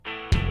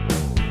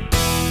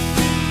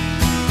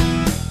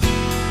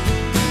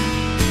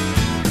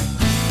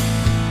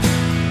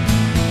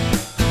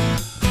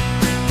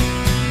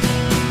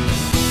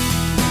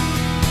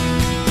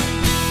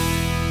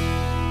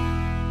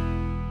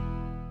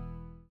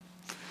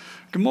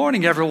Good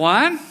morning,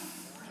 everyone.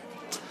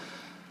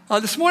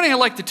 This morning I'd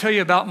like to tell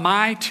you about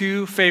my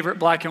two favorite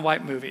black and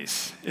white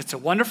movies. It's A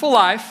Wonderful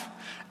Life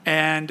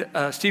and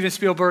Steven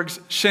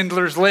Spielberg's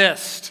Schindler's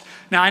List.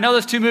 Now, I know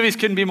those two movies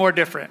couldn't be more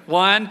different.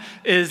 One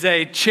is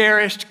a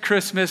cherished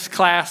Christmas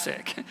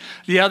classic.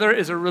 The other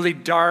is a really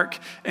dark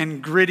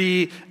and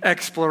gritty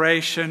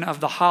exploration of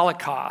the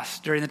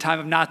Holocaust during the time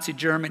of Nazi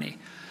Germany.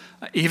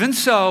 Even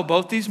so,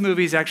 both these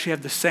movies actually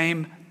have the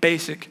same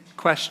basic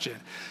question.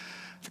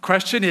 The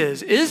question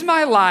is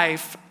my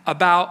life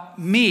about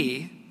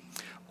me,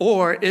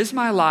 or is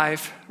my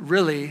life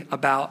really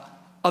about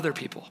other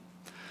people?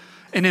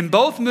 And in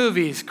both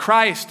movies,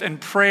 Christ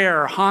and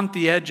prayer haunt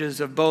the edges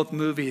of both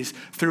movies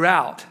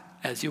throughout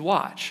as you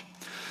watch.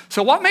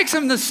 So what makes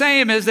them the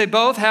same is they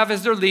both have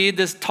as their lead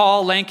this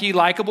tall, lanky,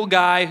 likable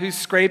guy who's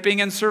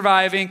scraping and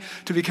surviving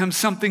to become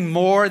something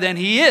more than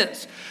he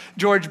is.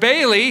 George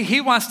Bailey,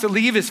 he wants to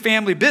leave his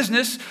family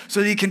business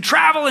so that he can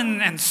travel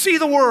and see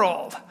the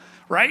world,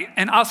 right?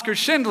 And Oskar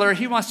Schindler,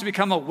 he wants to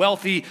become a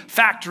wealthy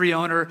factory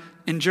owner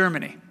in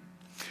Germany.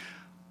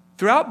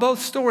 Throughout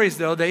both stories,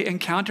 though, they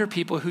encounter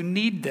people who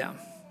need them.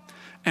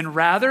 And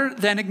rather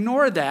than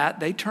ignore that,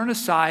 they turn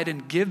aside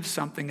and give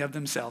something of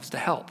themselves to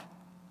help.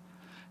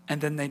 And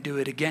then they do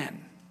it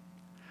again.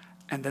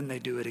 And then they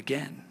do it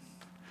again.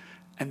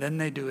 And then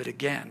they do it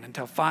again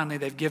until finally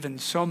they've given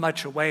so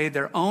much away,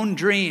 their own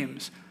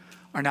dreams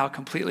are now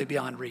completely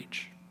beyond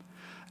reach.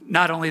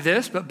 Not only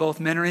this, but both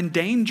men are in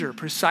danger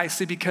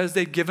precisely because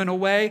they've given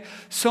away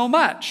so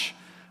much.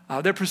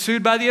 They're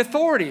pursued by the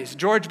authorities.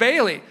 George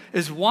Bailey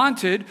is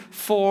wanted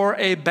for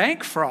a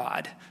bank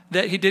fraud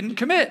that he didn't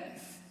commit.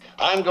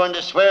 I'm going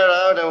to swear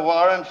out a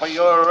warrant for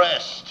your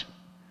arrest.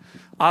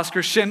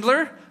 Oskar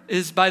Schindler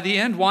is by the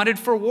end wanted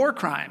for war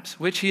crimes,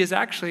 which he is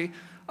actually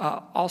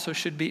also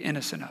should be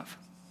innocent of.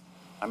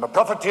 I'm a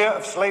profiteer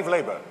of slave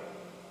labor.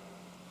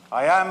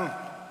 I am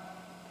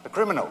the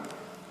criminal.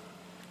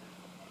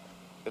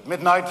 At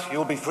midnight,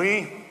 you'll be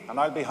free, and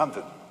I'll be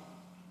hunted.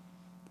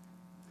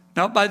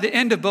 Now, by the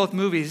end of both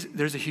movies,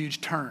 there's a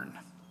huge turn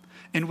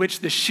in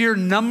which the sheer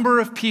number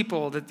of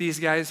people that these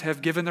guys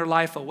have given their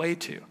life away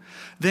to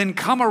then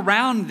come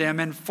around them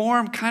and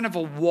form kind of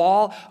a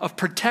wall of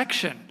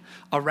protection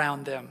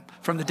around them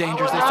from the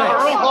dangers they face.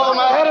 I'd roof over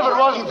my head if it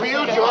wasn't for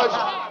you, George.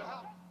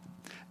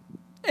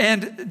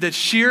 And the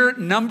sheer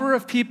number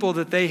of people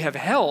that they have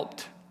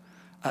helped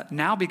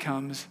now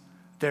becomes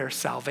their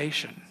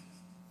salvation.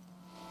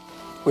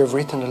 We have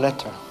written a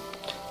letter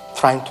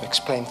trying to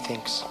explain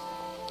things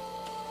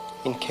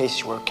in case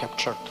you were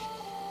captured.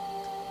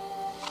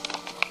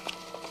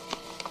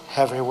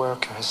 Every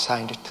worker has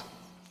signed it.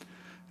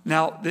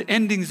 Now, the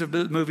endings of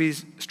the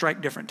movies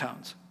strike different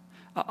tones.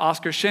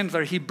 Oskar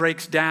Schindler, he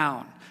breaks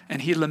down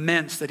and he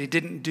laments that he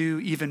didn't do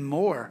even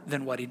more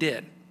than what he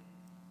did.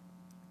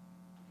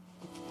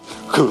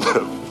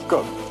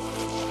 God,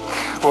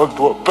 what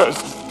poor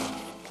person.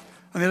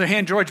 On the other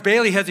hand, George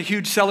Bailey has a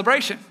huge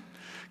celebration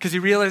because he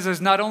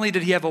realizes not only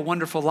did he have a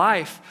wonderful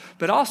life,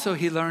 but also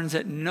he learns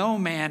that no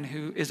man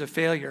who is a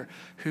failure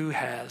who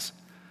has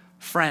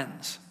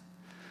friends.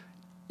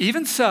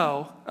 Even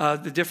so,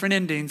 the different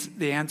endings,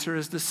 the answer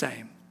is the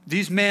same.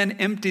 These men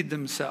emptied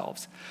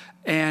themselves.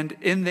 And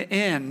in the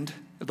end,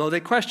 though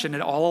they questioned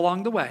it all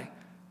along the way,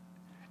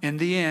 in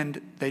the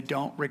end, they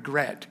don't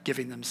regret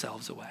giving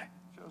themselves away.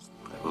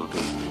 There will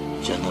be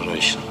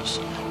generations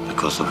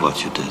because of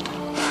what you did.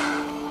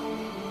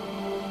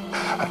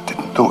 I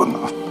didn't do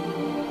enough.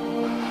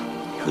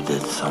 You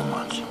did so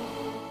much.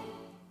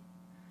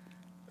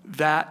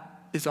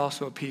 That is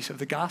also a piece of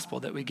the gospel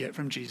that we get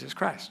from Jesus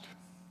Christ.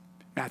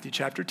 Matthew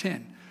chapter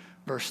 10,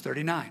 verse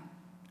 39.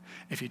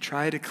 If you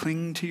try to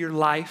cling to your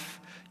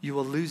life, you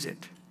will lose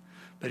it.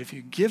 But if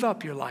you give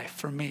up your life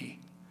for me,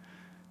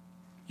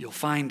 you'll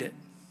find it.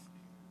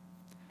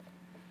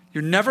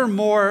 You're never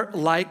more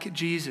like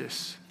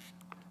Jesus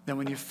than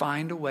when you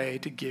find a way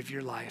to give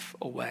your life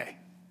away.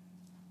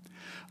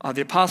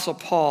 The Apostle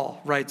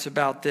Paul writes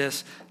about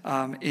this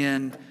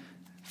in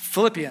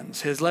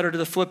Philippians. His letter to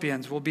the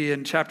Philippians will be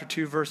in chapter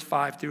 2, verse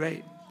 5 through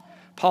 8.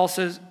 Paul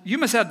says, you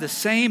must have the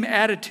same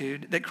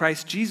attitude that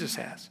Christ Jesus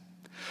has.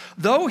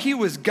 Though he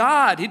was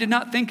God, he did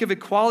not think of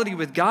equality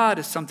with God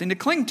as something to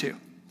cling to.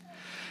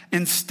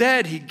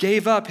 Instead, he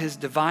gave up his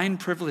divine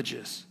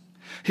privileges.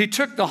 He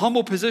took the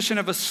humble position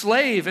of a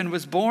slave and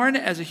was born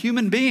as a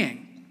human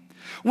being.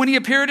 When he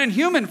appeared in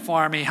human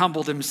form, he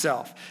humbled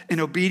himself in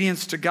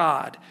obedience to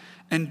God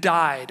and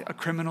died a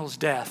criminal's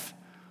death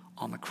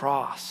on the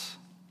cross.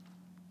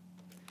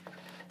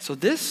 So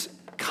this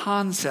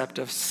concept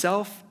of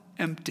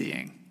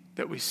self-emptying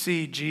that we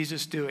see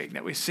Jesus doing,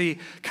 that we see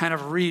kind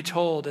of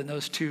retold in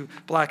those two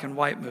black and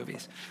white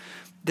movies,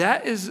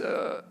 that is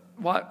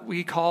what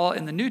we call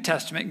in the New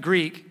Testament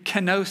Greek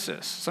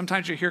kenosis.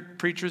 Sometimes you hear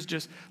preachers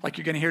just like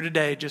you're going to hear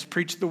today, just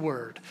preach the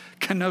word.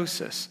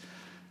 Kenosis.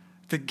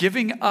 The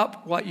giving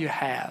up what you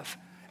have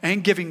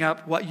and giving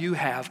up what you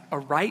have a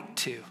right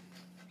to.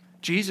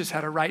 Jesus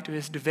had a right to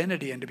his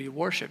divinity and to be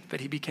worshiped, but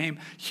he became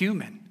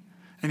human.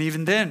 And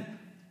even then,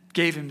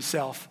 gave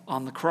himself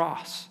on the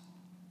cross.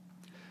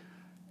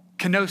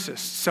 Kenosis,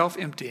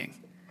 self-emptying.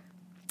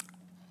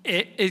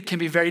 It can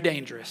be very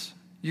dangerous.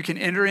 You can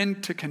enter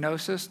into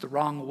kenosis the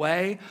wrong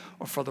way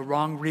or for the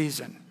wrong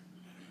reason,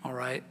 all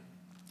right?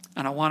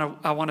 And I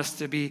want us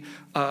to be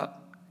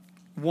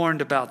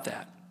warned about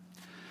that.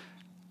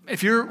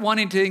 If you're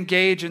wanting to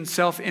engage in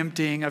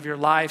self-emptying of your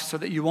life so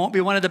that you won't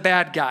be one of the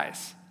bad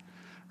guys,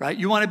 right?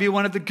 You want to be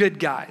one of the good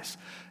guys.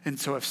 And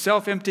so if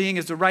self-emptying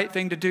is the right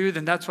thing to do,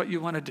 then that's what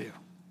you want to do.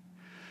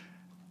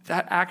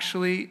 That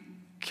actually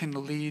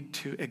can lead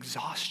to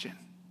exhaustion.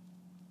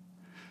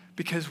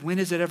 Because when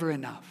is it ever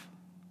enough?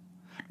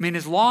 I mean,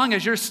 as long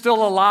as you're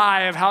still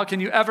alive, how can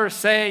you ever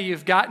say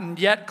you've gotten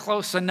yet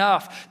close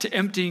enough to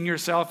emptying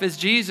yourself as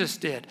Jesus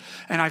did?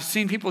 And I've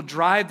seen people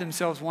drive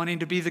themselves wanting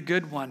to be the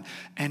good one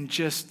and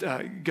just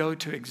go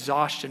to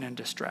exhaustion and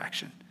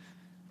distraction.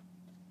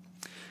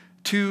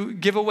 To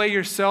give away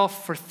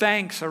yourself for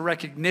thanks or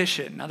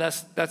recognition. Now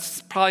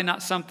that's probably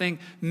not something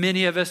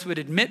many of us would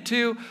admit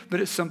to, but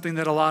it's something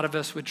that a lot of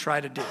us would try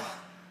to do.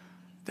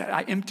 That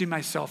I empty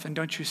myself, and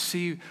don't you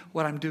see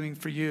what I'm doing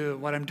for you,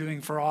 what I'm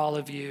doing for all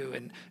of you,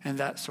 and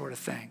that sort of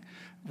thing,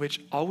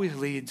 which always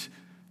leads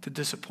to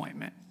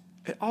disappointment.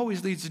 It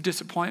always leads to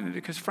disappointment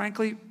because,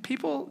 frankly,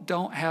 people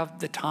don't have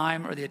the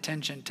time or the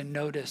attention to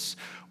notice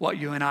what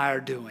you and I are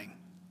doing.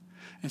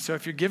 And so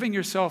if you're giving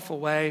yourself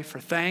away for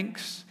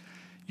thanks,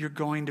 you're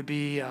going to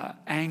be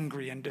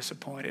angry and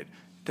disappointed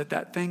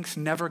that thanks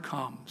never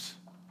comes.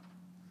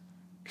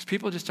 Because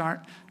people just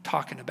aren't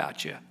talking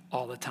about you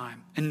all the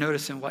time and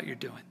noticing what you're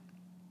doing.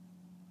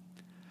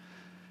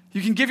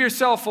 You can give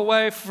yourself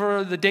away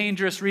for the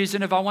dangerous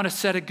reason of I want to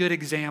set a good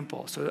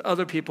example so that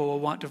other people will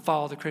want to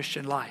follow the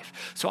Christian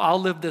life. So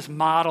I'll live this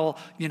model,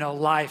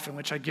 life in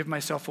which I give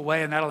myself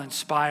away, and that'll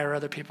inspire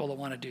other people to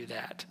want to do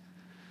that.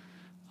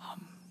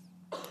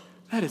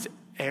 That is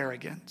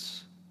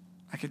arrogance.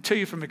 I can tell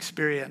you from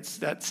experience,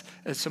 that's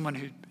as someone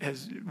who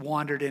has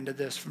wandered into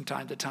this from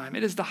time to time,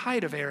 it is the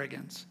height of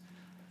arrogance.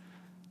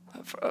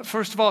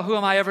 First of all, who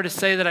am I ever to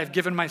say that I've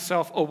given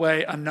myself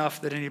away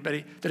enough that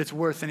it's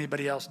worth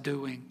anybody else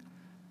doing?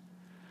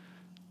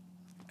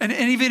 And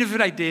even if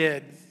I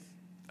did,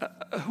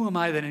 who am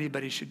I that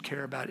anybody should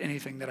care about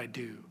anything that I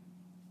do?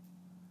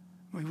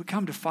 We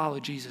come to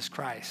follow Jesus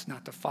Christ,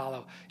 not to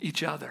follow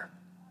each other.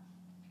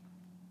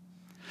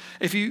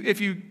 If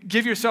you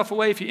give yourself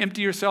away, if you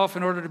empty yourself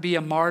in order to be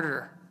a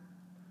martyr,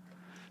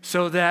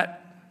 so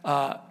that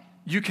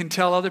you can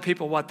tell other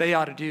people what they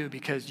ought to do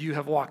because you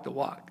have walked the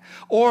walk,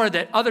 or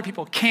that other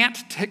people can't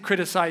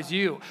criticize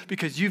you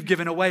because you've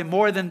given away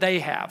more than they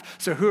have.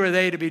 So who are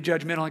they to be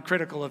judgmental and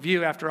critical of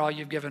you after all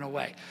you've given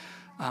away?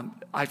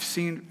 I've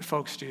seen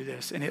folks do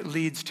this, and it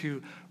leads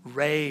to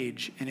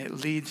rage, and it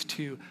leads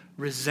to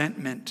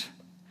resentment.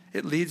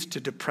 It leads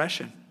to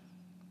depression.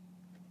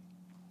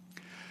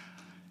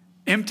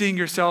 Emptying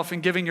yourself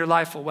and giving your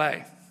life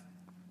away,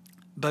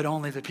 but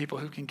only the people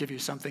who can give you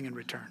something in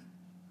return.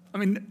 I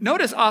mean,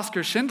 notice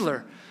Oskar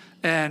Schindler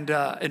and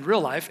in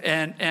real life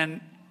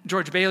and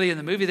George Bailey in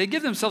the movie. They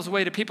give themselves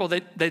away to people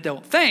they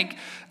don't think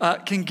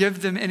can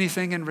give them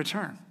anything in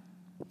return.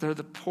 They're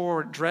the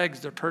poor dregs.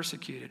 They're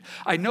persecuted.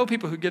 I know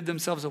people who give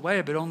themselves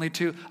away, but only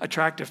to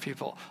attractive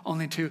people,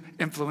 only to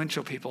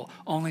influential people,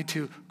 only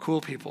to cool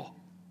people.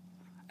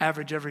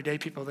 Average, everyday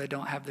people they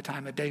don't have the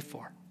time of day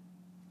for.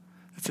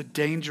 It's a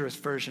dangerous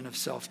version of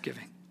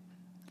self-giving.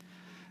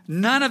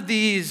 None of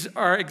these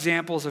are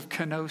examples of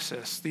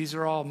kenosis. These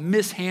are all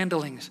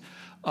mishandlings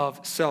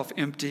of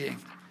self-emptying.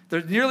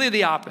 They're nearly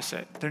the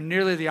opposite. They're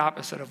nearly the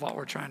opposite of what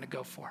we're trying to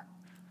go for,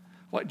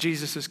 what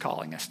Jesus is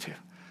calling us to.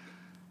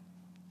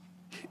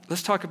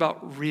 Let's talk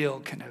about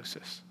real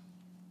kenosis.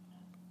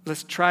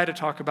 Let's try to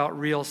talk about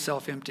real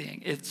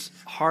self-emptying. It's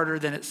harder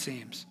than it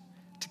seems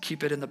to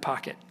keep it in the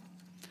pocket.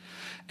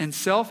 In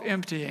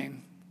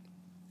self-emptying,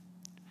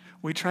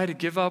 we try to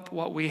give up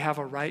what we have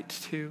a right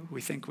to,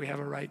 we think we have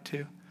a right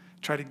to,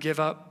 try to give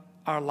up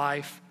our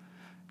life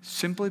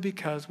simply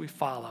because we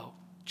follow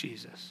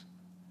Jesus.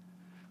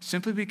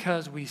 Simply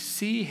because we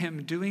see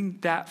him doing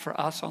that for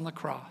us on the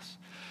cross.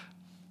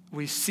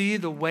 We see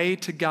the way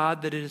to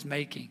God that it is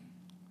making.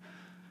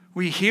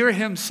 We hear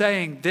him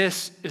saying,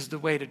 this is the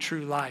way to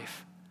true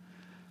life.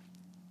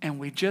 And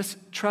we just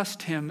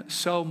trust him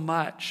so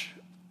much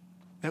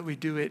that we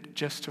do it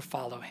just to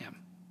follow him.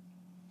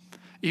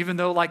 Even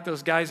though, like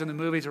those guys in the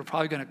movies, we're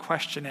probably going to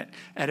question it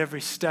at every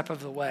step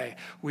of the way.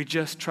 We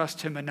just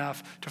trust him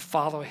enough to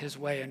follow his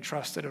way and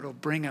trust that it'll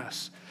bring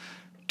us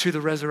to the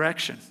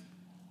resurrection.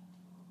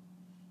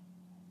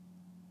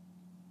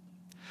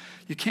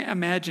 You can't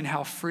imagine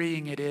how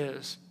freeing it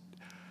is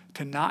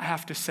to not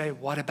have to say,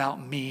 what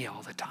about me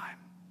all the time?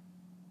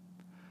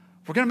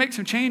 We're going to make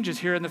some changes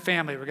here in the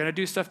family. We're going to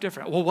do stuff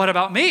different. Well, what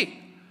about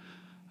me?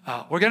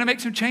 We're going to make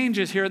some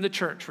changes here in the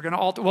church. We're going to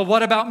alter. Well,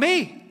 what about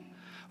me?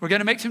 We're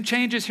going to make some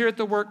changes here at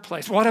the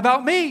workplace. What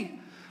about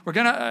me?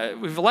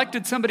 We've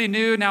elected somebody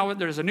new. Now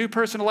there's a new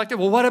person elected.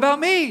 Well, what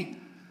about me?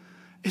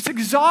 It's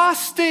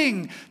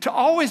exhausting to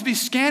always be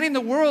scanning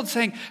the world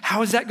saying,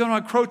 how is that going to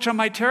encroach on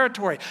my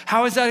territory?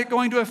 How is that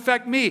going to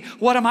affect me?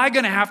 What am I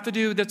going to have to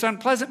do that's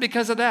unpleasant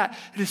because of that?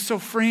 It is so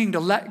freeing to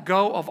let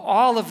go of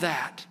all of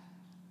that.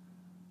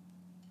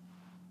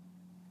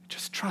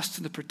 Just trust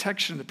in the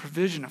protection and the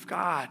provision of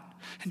God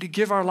and to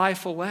give our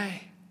life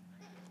away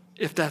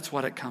if that's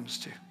what it comes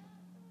to.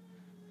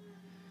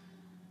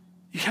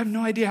 You have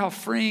no idea how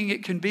freeing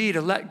it can be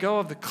to let go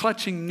of the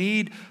clutching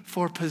need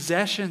for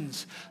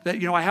possessions.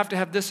 That, I have to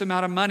have this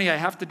amount of money, I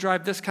have to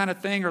drive this kind of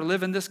thing, or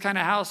live in this kind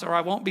of house, or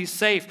I won't be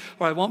safe,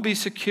 or I won't be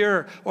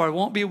secure, or I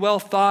won't be well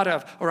thought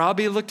of, or I'll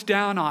be looked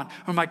down on,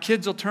 or my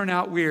kids will turn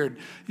out weird.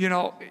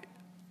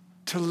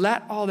 To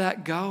let all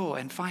that go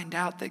and find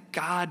out that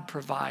God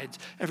provides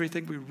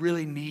everything we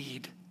really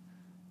need.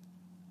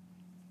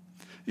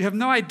 You have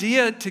no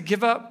idea to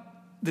give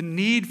up the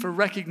need for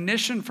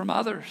recognition from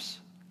others.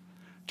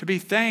 To be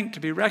thanked,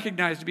 to be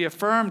recognized, to be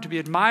affirmed, to be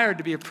admired,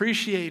 to be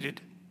appreciated.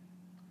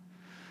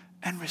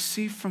 And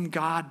receive from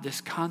God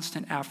this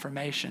constant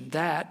affirmation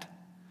that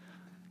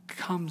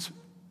comes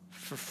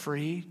for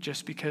free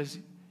just because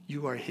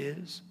you are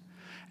His,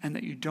 and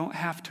that you don't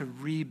have to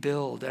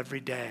rebuild every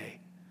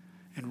day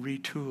and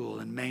retool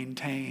and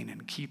maintain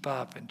and keep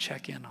up and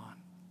check in on.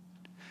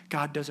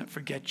 God doesn't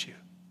forget you.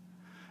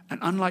 And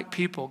unlike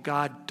people,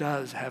 God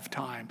does have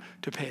time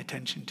to pay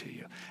attention to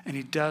you. And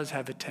He does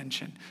have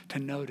attention to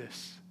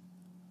notice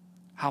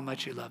how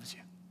much He loves you.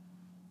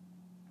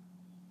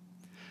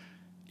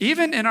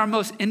 Even in our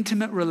most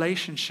intimate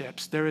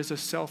relationships, there is a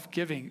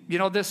self-giving.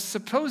 This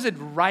supposed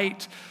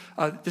right,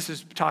 this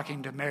is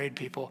talking to married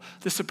people,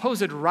 the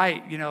supposed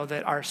right,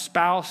 that our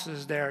spouse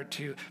is there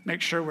to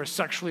make sure we're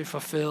sexually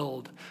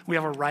fulfilled. We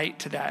have a right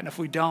to that. And if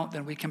we don't,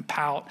 then we can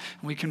pout,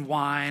 and we can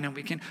whine, and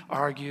we can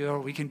argue, or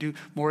we can do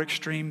more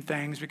extreme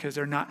things because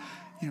they're not,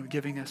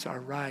 giving us our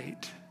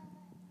right.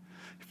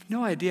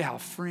 No idea how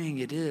freeing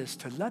it is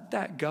to let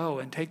that go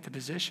and take the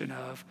position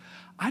of,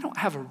 I don't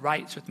have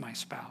rights with my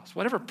spouse.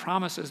 Whatever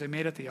promises they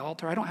made at the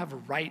altar, I don't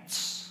have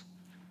rights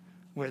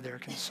where they're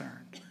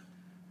concerned.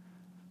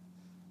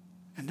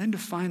 And then to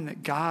find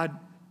that God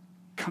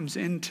comes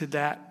into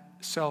that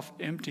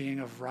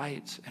self-emptying of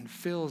rights and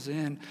fills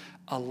in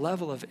a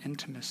level of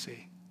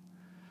intimacy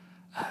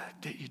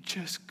that you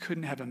just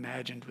couldn't have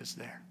imagined was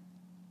there.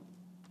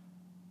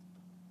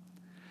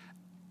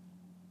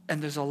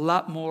 And there's a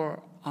lot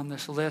more on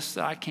this list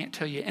that I can't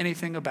tell you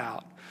anything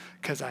about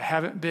because I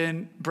haven't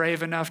been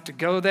brave enough to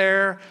go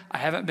there. I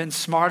haven't been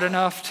smart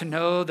enough to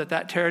know that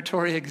that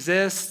territory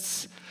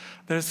exists.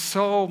 There's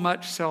so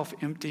much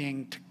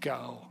self-emptying to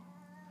go.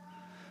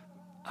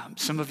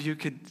 Some of you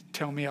could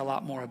tell me a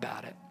lot more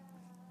about it.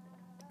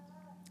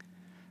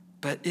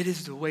 But it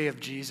is the way of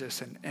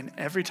Jesus. And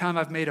every time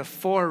I've made a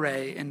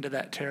foray into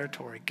that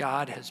territory,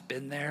 God has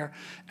been there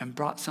and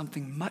brought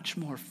something much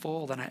more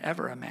full than I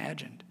ever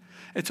imagined.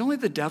 It's only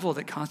the devil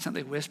that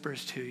constantly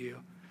whispers to you,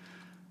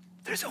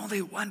 there's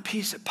only one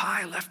piece of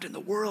pie left in the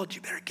world.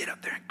 You better get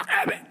up there and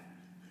grab it.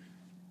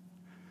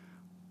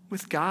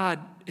 With God,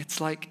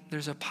 it's like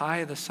there's a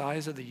pie the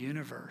size of the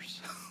universe.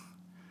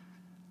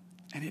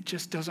 And it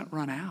just doesn't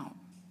run out.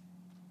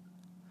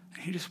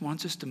 And He just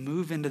wants us to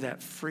move into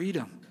that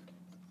freedom.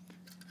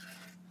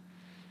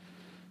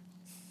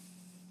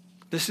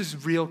 This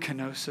is real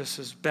kenosis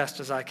as best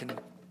as I can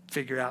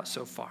figure out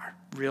so far.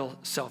 Real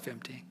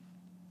self-emptying.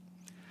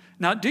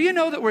 Now, do you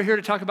know that we're here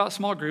to talk about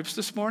small groups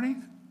this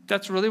morning?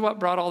 That's really what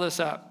brought all this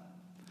up.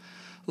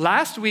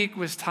 Last week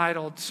was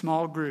titled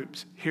Small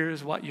Groups,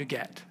 Here's What You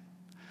Get.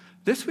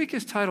 This week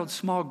is titled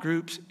Small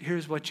Groups,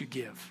 Here's What You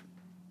Give.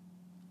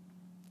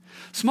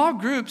 Small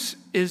groups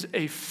is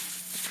a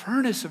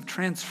furnace of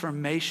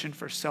transformation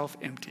for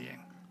self-emptying.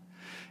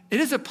 It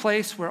is a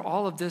place where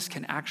all of this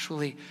can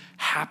actually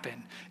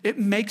happen. It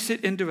makes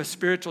it into a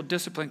spiritual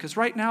discipline because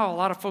right now a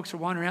lot of folks are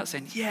wandering out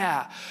saying,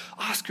 yeah,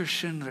 Oscar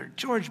Schindler,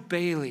 George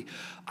Bailey,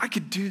 I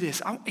could do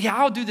this.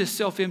 I'll do this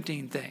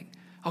self-emptying thing.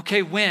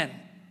 Okay, when?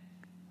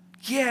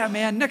 Yeah,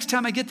 man, next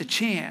time I get the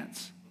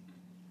chance.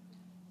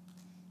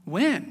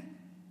 When?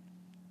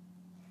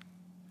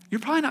 You're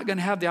probably not going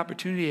to have the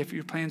opportunity if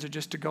your plans are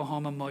just to go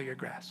home and mow your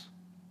grass.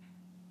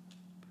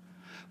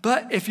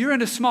 But if you're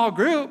in a small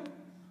group,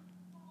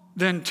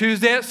 then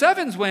Tuesday at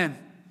 7's when.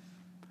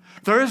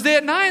 Thursday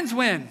at 9's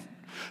when.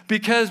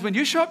 Because when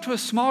you show up to a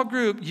small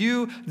group,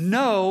 you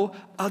know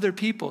other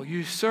people.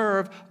 You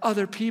serve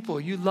other people.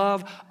 You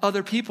love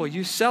other people.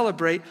 You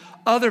celebrate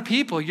other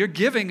people. You're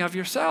giving of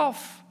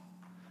yourself.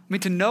 I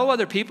mean, to know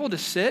other people, to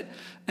sit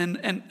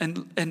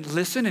and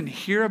listen and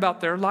hear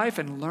about their life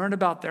and learn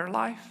about their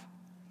life.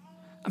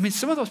 I mean,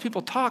 some of those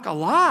people talk a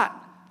lot.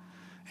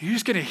 You're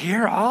just going to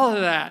hear all of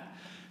that.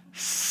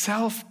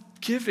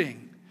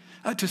 Self-giving.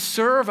 To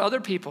serve other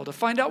people, to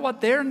find out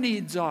what their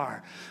needs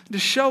are, to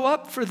show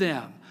up for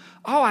them.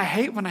 Oh, I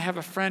hate when I have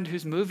a friend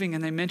who's moving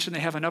and they mention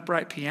they have an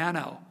upright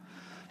piano.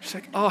 It's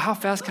like, oh, how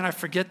fast can I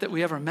forget that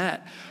we ever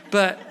met?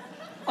 But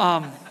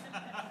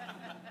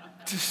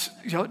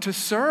to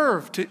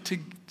serve,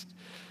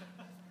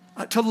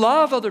 to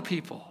love other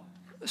people,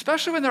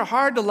 especially when they're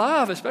hard to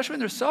love, especially when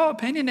they're so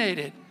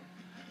opinionated.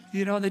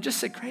 They just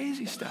say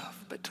crazy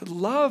stuff. But to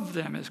love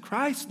them as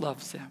Christ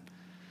loves them.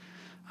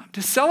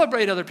 To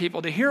celebrate other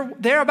people, to hear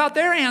about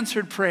their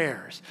answered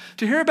prayers,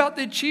 to hear about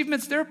the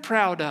achievements they're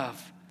proud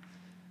of.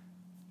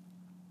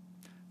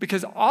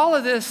 Because all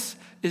of this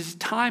is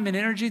time and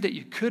energy that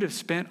you could have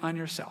spent on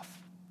yourself.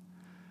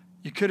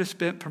 You could have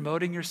spent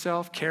promoting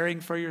yourself,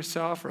 caring for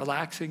yourself,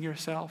 relaxing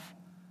yourself.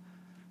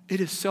 It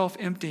is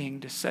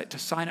self-emptying to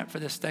sign up for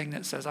this thing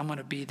that says, I'm going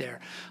to be there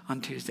on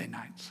Tuesday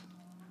nights.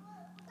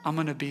 I'm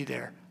going to be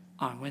there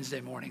on Wednesday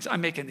mornings. I'm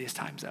making these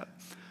times up.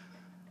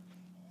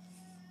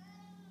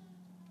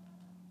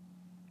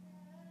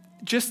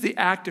 Just the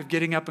act of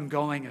getting up and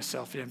going is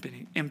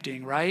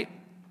self-emptying, right?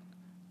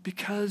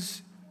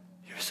 Because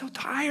you're so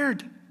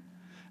tired.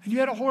 And you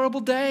had a horrible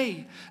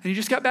day. And you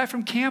just got back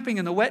from camping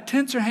and the wet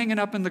tents are hanging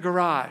up in the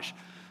garage.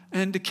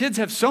 And the kids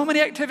have so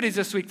many activities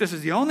this week. This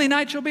is the only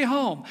night you'll be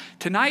home.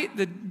 Tonight,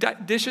 the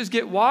dishes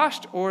get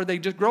washed or they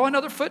just grow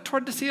another foot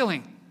toward the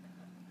ceiling.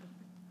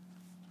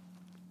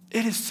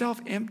 It is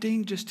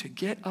self-emptying just to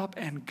get up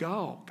and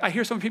go. I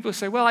hear some people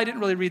say, well, I didn't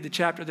really read the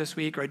chapter this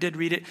week, or I did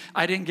read it.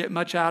 I didn't get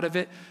much out of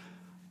it.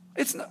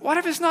 What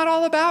if it's not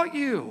all about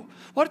you?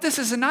 What if this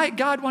is a night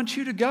God wants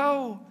you to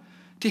go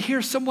to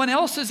hear someone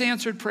else's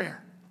answered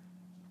prayer?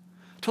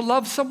 To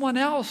love someone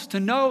else,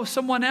 to know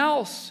someone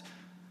else,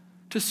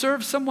 to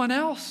serve someone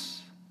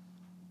else.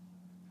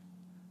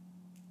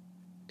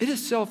 It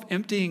is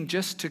self-emptying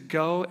just to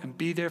go and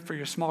be there for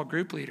your small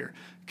group leader.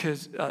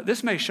 Because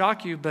this may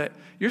shock you, but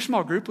your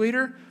small group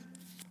leader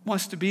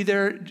wants to be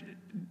there,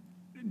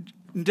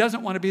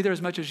 doesn't want to be there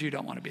as much as you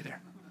don't want to be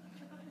there.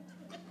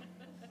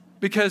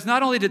 Because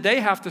not only did they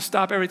have to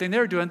stop everything they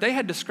were doing, they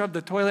had to scrub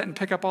the toilet and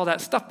pick up all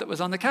that stuff that was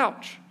on the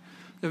couch.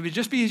 It would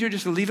just be easier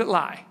just to leave it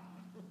lie.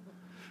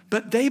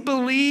 But they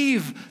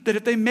believe that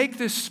if they make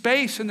this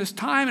space and this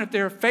time, and if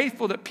they're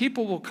faithful, that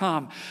people will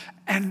come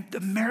and the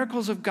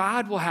miracles of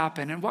God will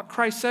happen. And what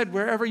Christ said,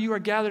 wherever you are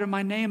gathered in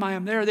my name, I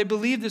am there. They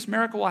believe this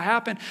miracle will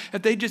happen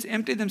if they just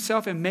empty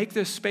themselves and make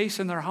this space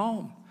in their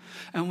home.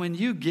 And when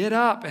you get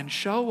up and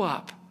show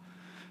up,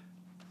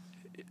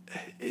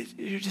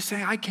 you're just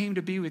saying, I came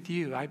to be with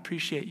you. I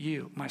appreciate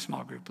you, my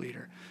small group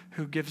leader,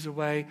 who gives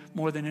away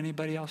more than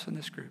anybody else in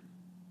this group.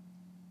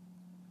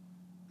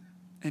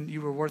 And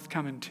you were worth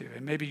coming to.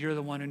 And maybe you're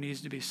the one who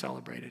needs to be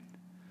celebrated.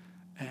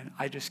 And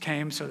I just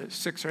came so that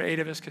 6 or 8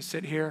 of us could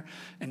sit here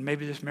and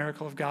maybe this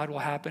miracle of God will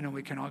happen and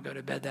we can all go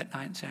to bed that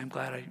night and say, I'm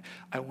glad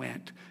I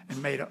went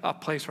and made a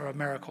place where a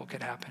miracle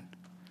could happen.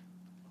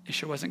 It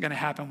sure wasn't going to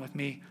happen with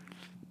me,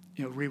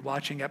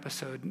 rewatching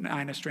episode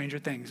 9 of Stranger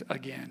Things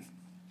again.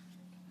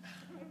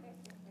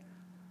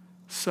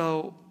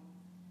 So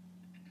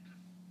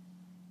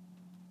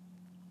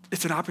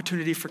it's an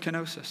opportunity for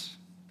kenosis.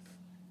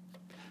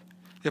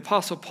 The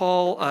Apostle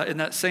Paul, in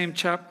that same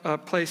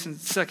place in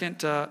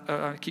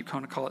I keep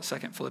going to call it 2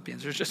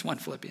 Philippians. There's just one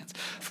Philippians.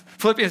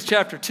 Philippians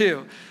chapter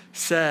 2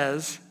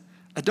 says,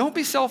 don't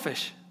be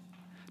selfish.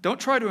 Don't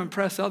try to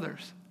impress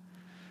others.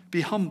 Be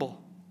humble,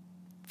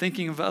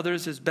 thinking of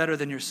others as better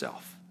than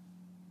yourself.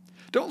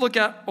 Don't look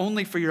out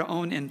only for your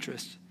own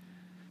interest,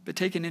 but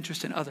take an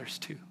interest in others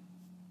too.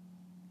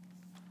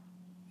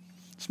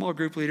 Small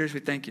group leaders, we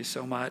thank you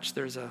so much.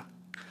 There's a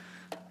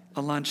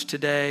lunch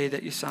today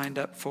that you signed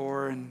up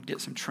for and get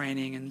some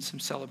training and some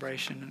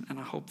celebration, and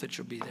I hope that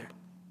you'll be there.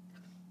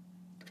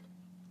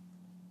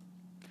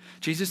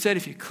 Jesus said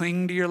if you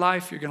cling to your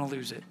life, you're going to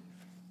lose it.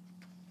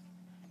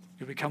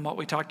 You'll become what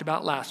we talked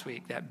about last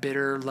week, that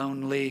bitter,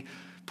 lonely,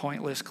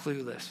 pointless,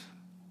 clueless.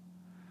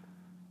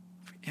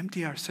 If we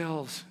empty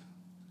ourselves,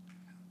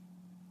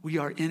 we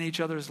are in each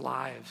other's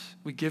lives.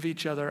 We give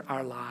each other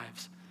our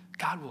lives.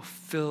 God will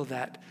fill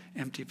that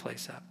empty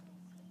place up.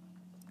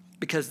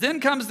 Because then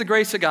comes the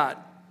grace of God.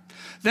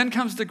 Then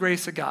comes the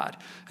grace of God.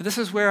 And this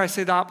is where I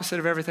say the opposite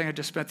of everything I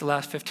just spent the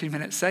last 15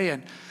 minutes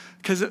saying.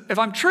 Because if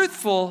I'm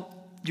truthful,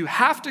 you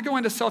have to go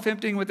into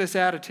self-emptying with this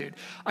attitude.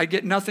 I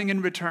get nothing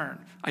in return.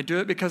 I do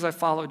it because I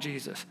follow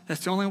Jesus.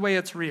 That's the only way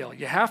it's real.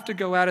 You have to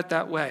go at it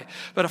that way.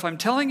 But if I'm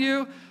telling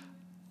you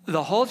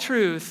the whole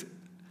truth,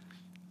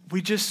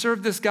 we just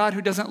serve this God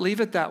who doesn't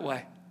leave it that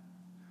way.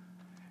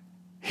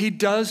 He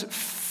does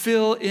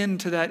fill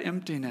into that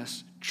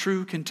emptiness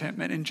true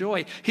contentment and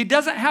joy. He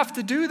doesn't have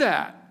to do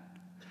that.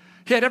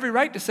 He had every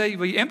right to say,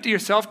 well, you empty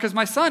yourself because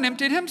my son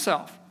emptied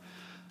himself.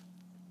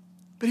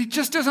 But he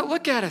just doesn't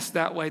look at us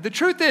that way. The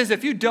truth is,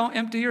 if you don't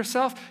empty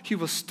yourself, he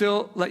will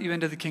still let you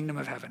into the kingdom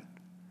of heaven.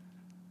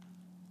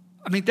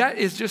 I mean, that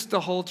is just the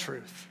whole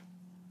truth.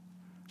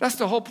 That's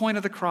the whole point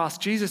of the cross.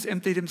 Jesus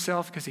emptied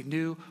himself because he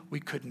knew we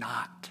could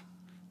not.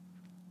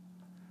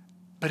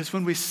 But it's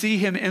when we see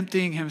him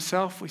emptying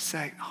himself, we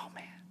say, oh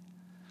man,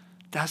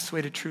 that's the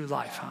way to true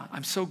life, huh?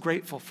 I'm so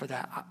grateful for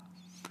that.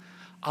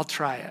 I'll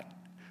try it.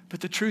 But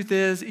the truth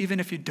is, even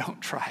if you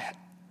don't try it,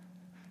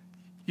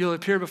 you'll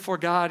appear before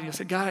God and you'll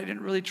say, God, I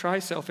didn't really try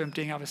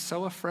self-emptying. I was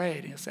so afraid.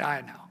 And you'll say,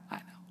 I know.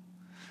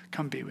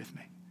 Come be with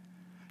me.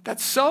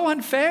 That's so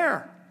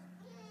unfair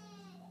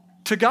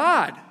to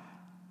God.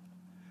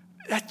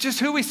 That's just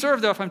who we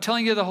serve, though, if I'm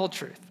telling you the whole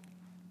truth.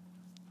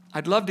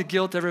 I'd love to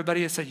guilt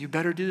everybody and say, you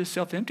better do the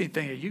self-emptying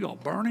thing or you're going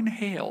to burn in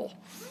hell.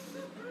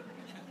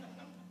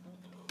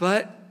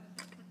 But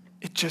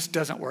it just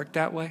doesn't work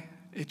that way.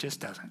 It just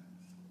doesn't.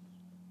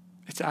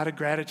 It's out of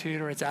gratitude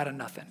or it's out of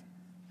nothing.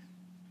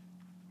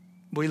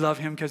 We love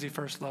him because he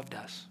first loved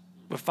us.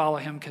 We follow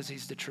him because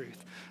he's the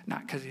truth,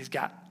 not because he's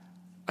got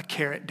a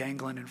carrot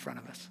dangling in front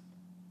of us.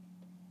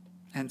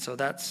 And so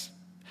that's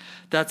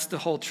the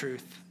whole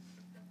truth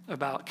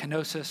about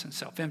kenosis and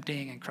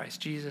self-emptying and Christ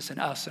Jesus and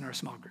us and our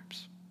small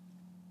groups.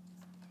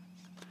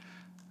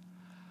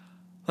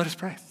 Let us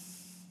pray.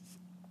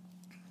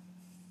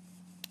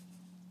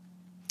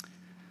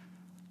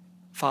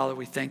 Father,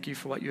 we thank you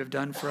for what you have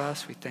done for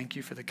us. We thank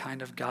you for the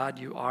kind of God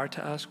you are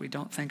to us. We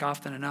don't think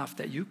often enough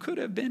that you could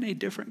have been a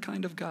different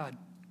kind of God.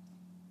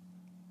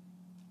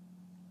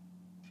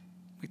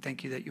 We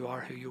thank you that you are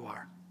who you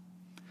are.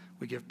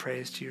 We give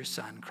praise to your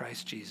Son,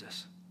 Christ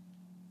Jesus,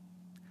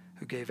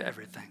 who gave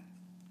everything.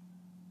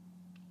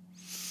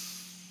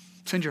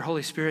 Send your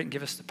Holy Spirit and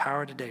give us the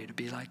power today to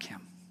be like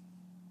him.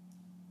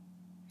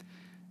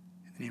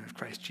 In the name of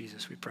Christ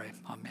Jesus, we pray.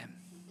 Amen.